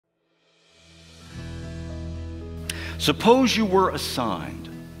Suppose you were assigned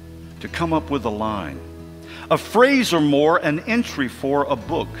to come up with a line, a phrase or more, an entry for a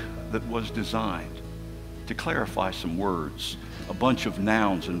book that was designed to clarify some words, a bunch of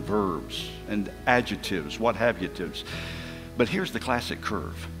nouns and verbs and adjectives, what have you-tivs. But here's the classic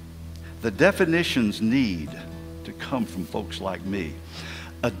curve. The definitions need to come from folks like me,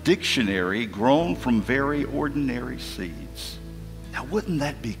 a dictionary grown from very ordinary seeds. Now, wouldn't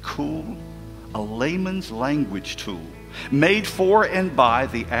that be cool? A layman's language tool made for and by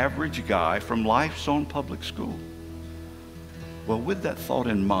the average guy from life's own public school. Well, with that thought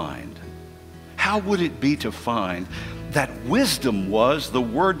in mind, how would it be to find that wisdom was the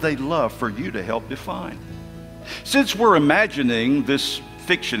word they'd love for you to help define? Since we're imagining this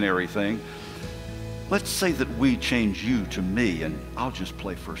fictionary thing, let's say that we change you to me and I'll just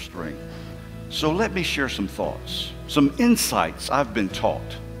play first string. So let me share some thoughts, some insights I've been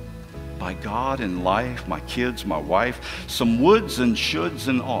taught by God in life, my kids, my wife, some woulds and shoulds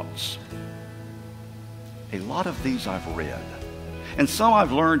and oughts. A lot of these I've read, and some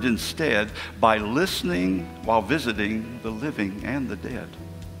I've learned instead by listening while visiting the living and the dead.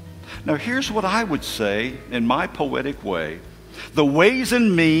 Now here's what I would say in my poetic way, the ways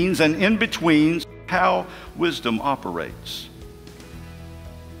and means and in-betweens, how wisdom operates.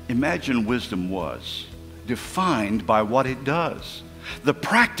 Imagine wisdom was defined by what it does. The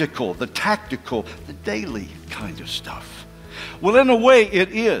practical, the tactical, the daily kind of stuff. Well, in a way,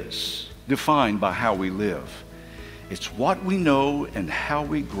 it is defined by how we live. It's what we know and how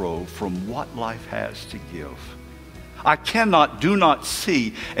we grow from what life has to give. I do not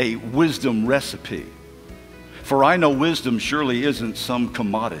see a wisdom recipe. For I know wisdom surely isn't some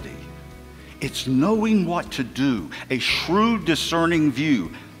commodity. It's knowing what to do, a shrewd, discerning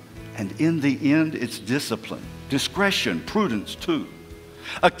view. And in the end, it's discipline, discretion, prudence too.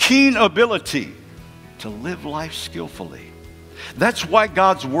 A keen ability to live life skillfully. That's why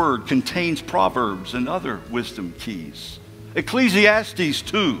God's Word contains Proverbs and other wisdom keys. Ecclesiastes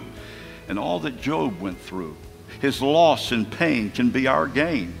too, and all that Job went through. His loss and pain can be our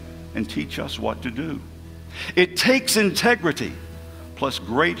gain and teach us what to do. It takes integrity plus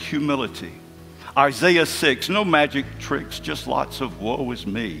great humility. Isaiah 6, no magic tricks, just lots of woe is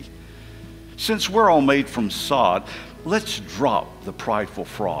me. Since we're all made from sod, let's drop the prideful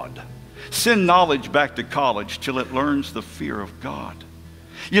fraud. Send knowledge back to college till it learns the fear of God.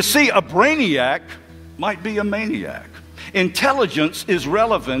 You see, a brainiac might be a maniac. Intelligence is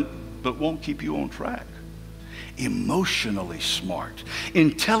relevant, but won't keep you on track. Emotionally smart,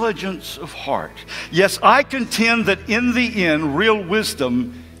 intelligence of heart. Yes, I contend that in the end, real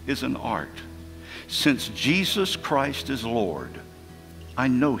wisdom is an art. Since Jesus Christ is Lord, I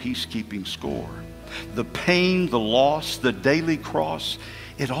know He's keeping score. The pain, the loss, the daily cross,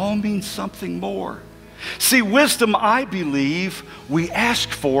 it all means something more. See, wisdom, I believe, we ask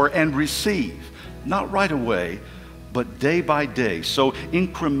for and receive, not right away, but day by day, so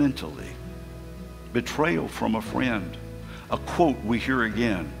incrementally. Betrayal from a friend, a quote we hear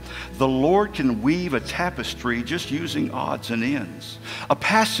again. The Lord can weave a tapestry just using odds and ends. A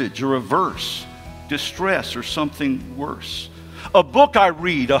passage or a verse, distress or something worse. A book I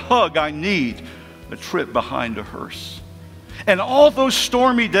read, a hug I need, a trip behind a hearse. And all those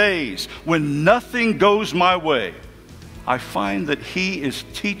stormy days when nothing goes my way, I find that He is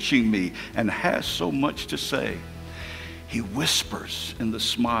teaching me and has so much to say. He whispers in the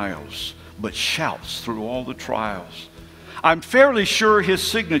smiles, but shouts through all the trials. I'm fairly sure His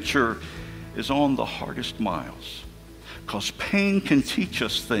signature is on the hardest miles. 'Cause pain can teach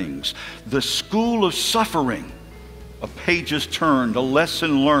us things. The school of suffering, a page is turned, a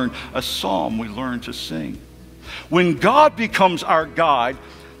lesson learned, a psalm we learn to sing. When God becomes our guide,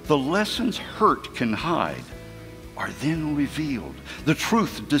 the lessons hurt can hide are then revealed, the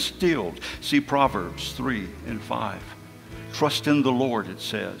truth distilled. See Proverbs 3 and 5. Trust in the Lord, it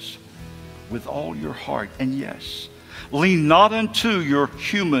says, with all your heart, and yes, lean not unto your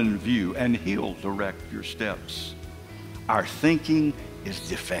human view, and He'll direct your steps. Our thinking is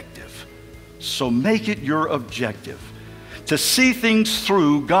defective, so make it your objective to see things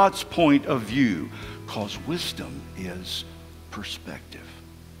through God's point of view, 'cause wisdom is perspective.